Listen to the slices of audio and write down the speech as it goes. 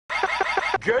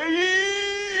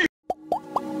Gay!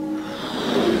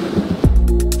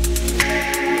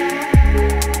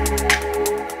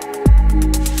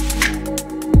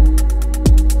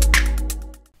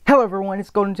 Hello everyone, it's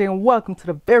Golden J and welcome to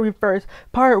the very first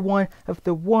part 1 of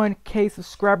the 1K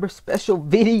subscriber special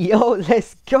video.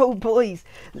 Let's go boys,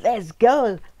 let's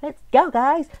go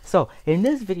guys. So in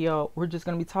this video we're just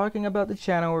going to be talking about the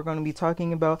channel. We're going to be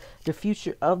talking about the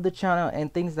future of the channel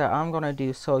and things that I'm going to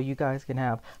do so you guys can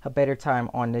have a better time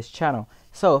on this channel.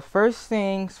 So first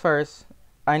things first,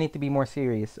 I need to be more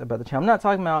serious about the channel. I'm not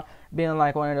talking about being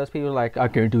like one of those people like, I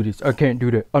can't do this, I can't do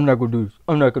that, I'm not gonna do this,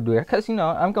 I'm not gonna do that, because you know,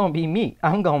 I'm gonna be me.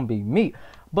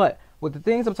 But with the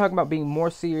things I'm talking about being more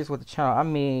serious with the channel, I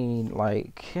mean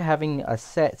like having a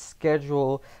set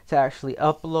schedule to actually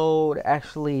upload,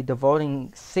 actually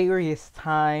devoting serious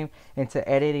time into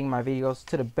editing my videos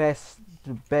to the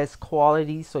best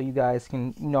quality, so you guys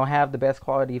can, you know, have the best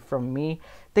quality from me,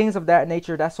 things of that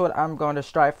nature. That's what I'm going to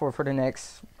strive for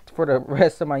the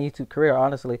rest of my YouTube career,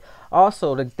 honestly.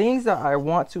 Also, the things that I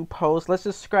want to post, let's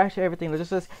just scratch everything, let's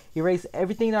just erase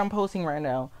everything that I'm posting right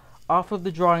now off of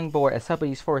the drawing board except for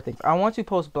these 4 things. I want to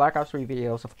post Black Ops 3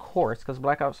 videos, of course, because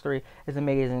Black Ops 3 is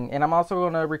amazing, and I'm also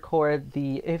going to record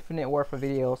the Infinite Warfare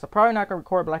videos. I'm probably not going to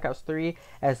record Black Ops 3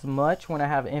 as much when I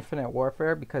have Infinite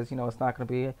Warfare, because you know it's not going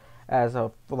to be as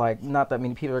of like, not that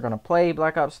many people are going to play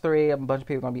Black Ops 3. A bunch of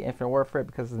people are going to be Infinite Warfare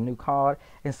because of the new COD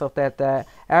and stuff like that.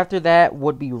 After that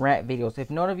would be rant videos. If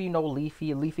none of you know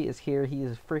Leafy is here. He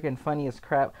is freaking funny as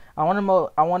crap. I want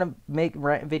to make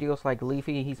rant videos like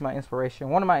Leafy. He's my inspiration,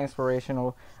 one of my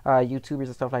inspirational YouTubers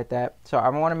and stuff like that. So I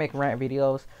want to make rant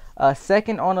videos.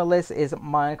 Second on the list is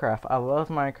Minecraft. I love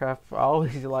Minecraft. I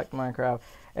always liked Minecraft.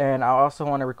 And I also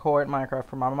want to record Minecraft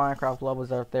for my Minecraft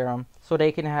lovers out there, so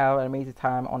they can have an amazing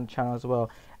time on the channel as well.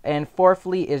 And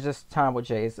fourthly is just Time with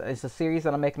Jay. It's a series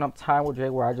that I'm making up, Time with Jay,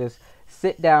 where I just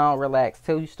sit down, relax,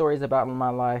 tell you stories about my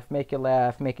life, make you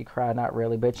laugh, make you cry. Not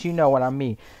really, but you know what I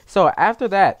mean. So after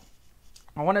that,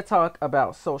 I want to talk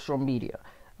about social media.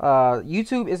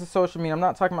 YouTube is a social media. I'm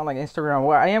not talking about like Instagram.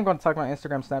 Well, I am going to talk about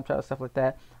Instagram, Snapchat, stuff like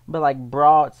that, but like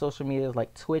broad social media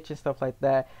like Twitch and stuff like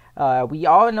that. We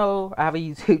all know I have a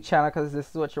YouTube channel because this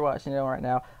is what you're watching right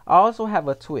now. I also have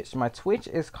a Twitch. My Twitch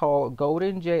is called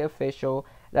Golden J Official.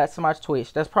 That's my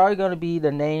Twitch. That's probably going to be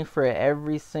the name for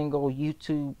every single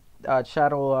YouTube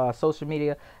channel, social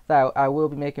media that I will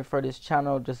be making for this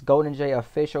channel. Just Golden J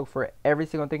Official for every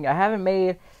single thing. I haven't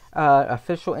made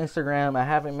official Instagram. I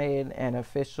haven't made an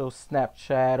official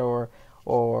Snapchat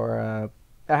or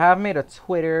I haven't made a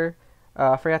Twitter.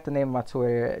 I forgot the name of my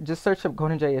Twitter. Just search up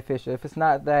Golden J Official. If it's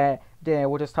not that, then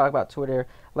we'll just talk about Twitter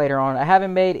later on. I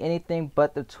haven't made anything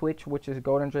but the Twitch, which is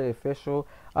Golden J Official.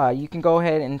 You can go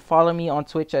ahead and follow me on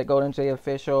Twitch at Golden J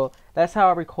Official. That's how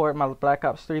I record my Black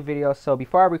Ops 3 videos. So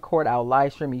before I record, I'll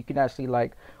live stream. You can actually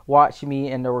like watch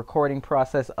me in the recording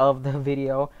process of the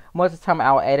video. Most of the time,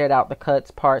 I'll edit out the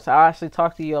cuts parts. I'll actually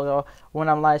talk to y'all when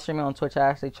I'm live streaming on Twitch. I'll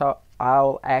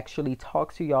actually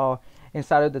talk to y'all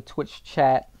inside of the Twitch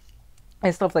chat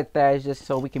and stuff like that. Is just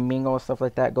so we can mingle and stuff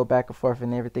like that, go back and forth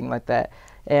and everything like that.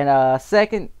 And the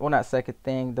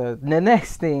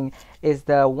next thing is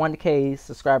the 1K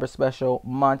subscriber special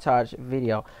montage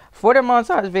video. For the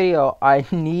montage video, I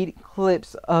need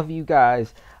clips of you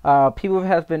guys. People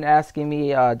have been asking me,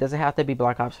 does it have to be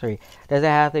Black Ops 3? Does it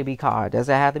have to be COD? Does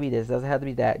it have to be this? Does it have to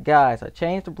be that? Guys, I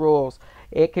changed the rules.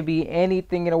 It could be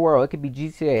anything in the world. It could be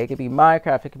GTA, it could be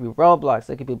Minecraft, it could be Roblox,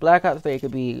 it could be Black Ops 3, it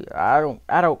could be, I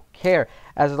don't care.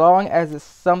 As long as it's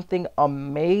something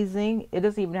amazing. It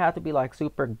doesn't even have to be like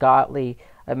super godly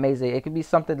amazing. It could be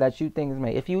something that you think is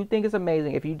amazing. If you think it's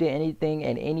amazing, if you did anything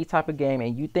in any type of game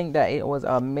and you think that it was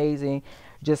amazing,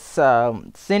 just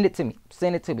send it to me.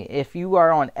 Send it to me. If you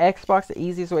are on Xbox, the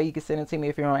easiest way you can send it to me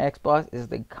if you're on Xbox is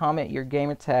to comment your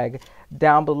gamer tag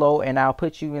down below, and I'll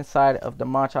put you inside of the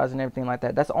montage and everything like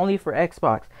that. That's only for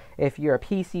Xbox. If you're a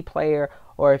PC player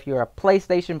or if you're a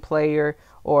PlayStation player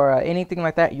or anything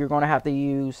like that, you're going to have to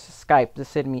use Skype to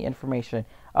send me information.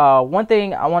 One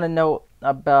thing I want to note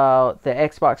about the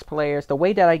Xbox players, the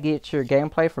way that I get your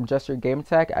gameplay from just your gamer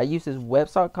tag, I use this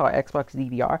website called Xbox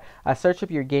DVR. I search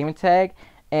up your gamer tag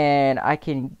and I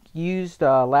can use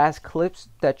the last clips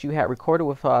that you had recorded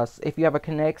with us. If you have a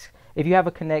Connect,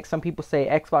 some people say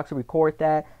Xbox will record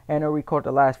that and it'll record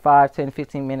the last 5, 10,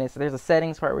 15 minutes. There's a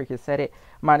settings part where you can set it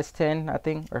 -10, I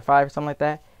think, or 5 or something like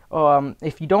that.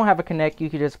 If you don't have a Connect, you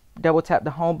can just double tap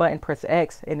the home button, press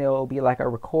X, and it'll be like a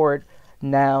record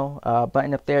now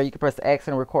button up there. You can press X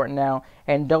and record now,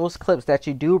 and those clips that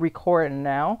you do record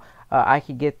now, I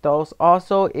can get those.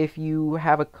 Also, if you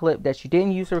have a clip that you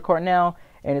didn't use to record now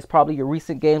and it's probably your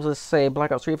recent games. Let's say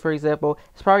Black Ops 3, for example.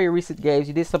 It's probably your recent games.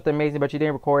 You did something amazing, but you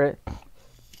didn't record it.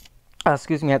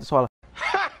 Excuse me, I had to swallow.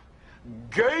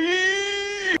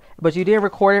 Gay! But you didn't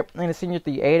record it, and it's in your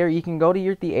theater. You can go to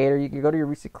your theater. You can go to your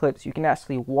recent clips. You can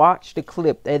actually watch the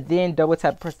clip, and then double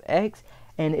tap, press X,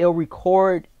 and it'll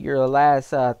record your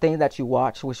last thing that you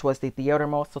watched, which was the theater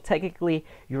mode. So technically,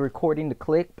 you're recording the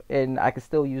clip, and I can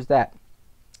still use that.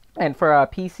 And for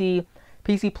PC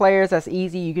players, that's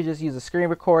easy. You can just use a screen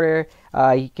recorder.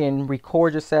 You can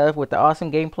record yourself with the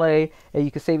awesome gameplay, and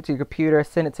you can save it to your computer,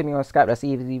 send it to me on Skype. That's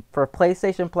easy. For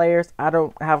PlayStation players, I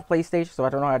don't have a PlayStation, so I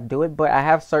don't know how to do it, but I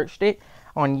have searched it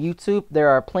on YouTube. There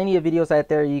are plenty of videos out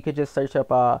there. You could just search up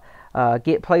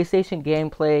get PlayStation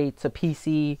gameplay to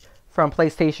PC from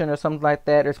PlayStation or something like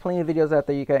that. There's plenty of videos out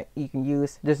there you can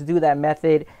use. Just do that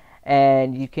method,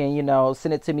 and you can, you know,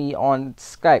 send it to me on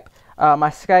Skype. My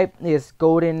Skype is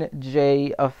Golden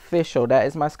J Official. That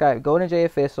is my Skype, Golden J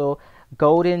Official.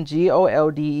 Golden,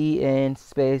 GOLDEN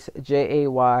space JAY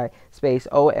space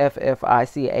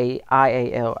OFFICAIAL.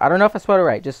 I don't know if I spelled it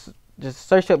right. Just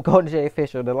search up Golden J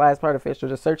Official. The last part official.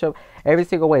 Just search up every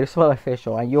single way to spell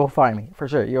official, and you'll find me for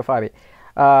sure. You'll find me.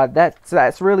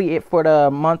 That's really it for the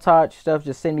montage stuff.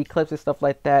 Just send me clips and stuff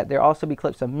like that. There'll also be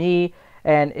clips of me.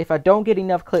 And if I don't get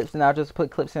enough clips, then I'll just put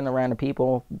clips in around the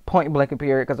people, point blank and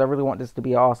period, because I really want this to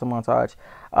be an awesome montage.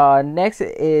 Next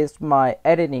is my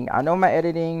editing. I know my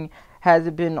editing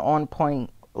hasn't been on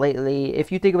point lately.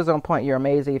 If you think it was on point, you're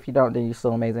amazing. If you don't, then you're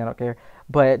still amazing. I don't care.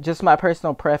 But just my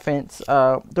personal preference.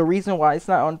 The reason why it's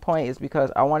not on point is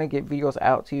because I want to get videos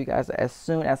out to you guys as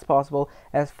soon as possible,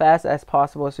 as fast as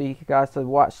possible, so you guys can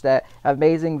watch that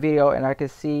amazing video and I can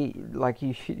see like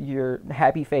your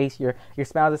happy face, your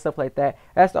smiles and stuff like that.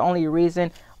 That's the only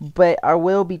reason. But I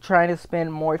will be trying to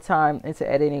spend more time into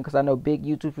editing, because I know big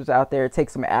YouTubers out there, it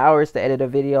takes some hours to edit a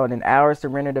video and then hours to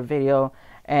render the video.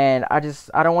 And I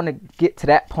don't want to get to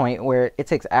that point where it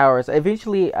takes hours.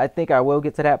 Eventually, I think I will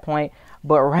get to that point.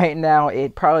 But right now,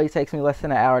 it probably takes me less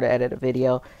than an hour to edit a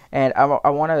video. And I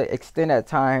want to extend that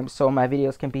time so my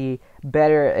videos can be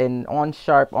better and on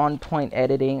point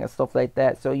editing and stuff like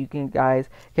that. So you guys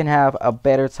can have a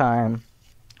better time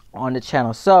on the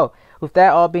channel. So with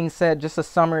that all being said, just a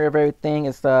summary of everything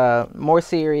is the more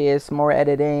serious, more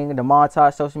editing, the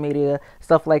montage, social media,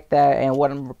 stuff like that. And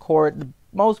what I'm recording.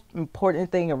 Most important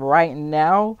thing right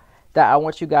now that I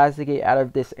want you guys to get out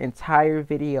of this entire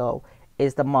video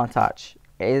is the montage.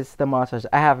 I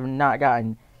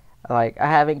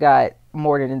haven't got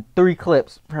more than 3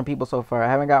 clips from people so far. I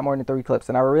haven't got more than 3 clips,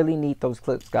 and I really need those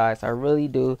clips, guys. I really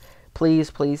do.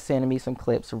 Please send me some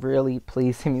clips. Really,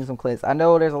 please send me some clips. I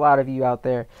know there's a lot of you out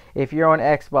there. If you're on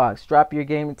Xbox, drop your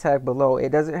gaming tag below. It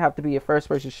doesn't have to be a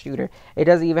first-person shooter. It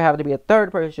doesn't even have to be a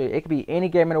third-person shooter. It could be any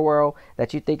game in the world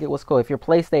that you think it was cool. If you're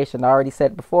PlayStation, I already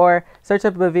said before, search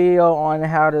up a video on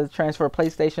how to transfer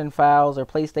PlayStation files or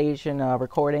PlayStation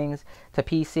recordings to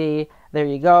PC. There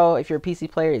you go. If you're a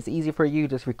PC player, it's easy for you.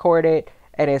 Just record it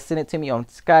and then send it to me on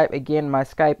Skype. Again, my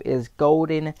Skype is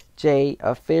Golden J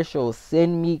Official.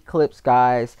 Send me clips,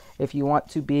 guys, if you want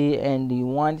to be in the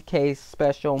 1K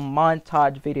special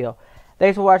montage video.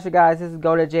 Thanks for watching, guys. This is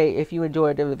Golden J. If you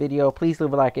enjoyed the video, please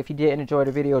leave a like. If you didn't enjoy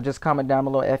the video, just comment down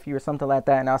below F you or something like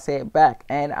that, and I'll say it back.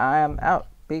 And I am out.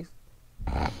 Peace.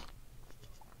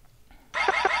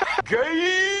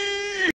 Gay!